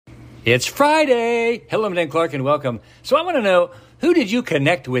It's Friday. Hello, I'm Dan Clark and welcome. So I want to know, who did you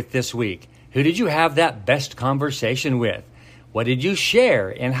connect with this week? Who did you have that best conversation with? What did you share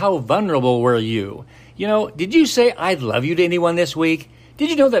and how vulnerable were you? Did you say I love you to anyone this week?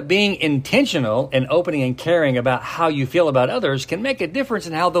 Did you know that being intentional and opening and caring about how you feel about others can make a difference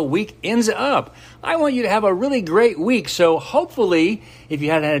in how the week ends up? I want you to have a really great week. So hopefully, if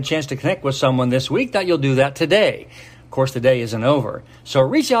you hadn't had a chance to connect with someone this week, that you'll do that today. Of course, the day isn't over. So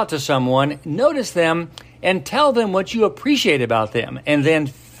reach out to someone, notice them, and tell them what you appreciate about them, and then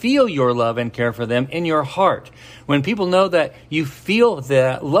feel your love and care for them in your heart. When people know that you feel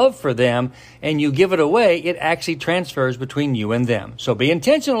the love for them and you give it away, it actually transfers between you and them. So be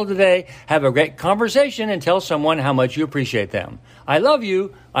intentional today, have a great conversation, and tell someone how much you appreciate them. I love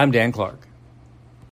you. I'm Dan Clark.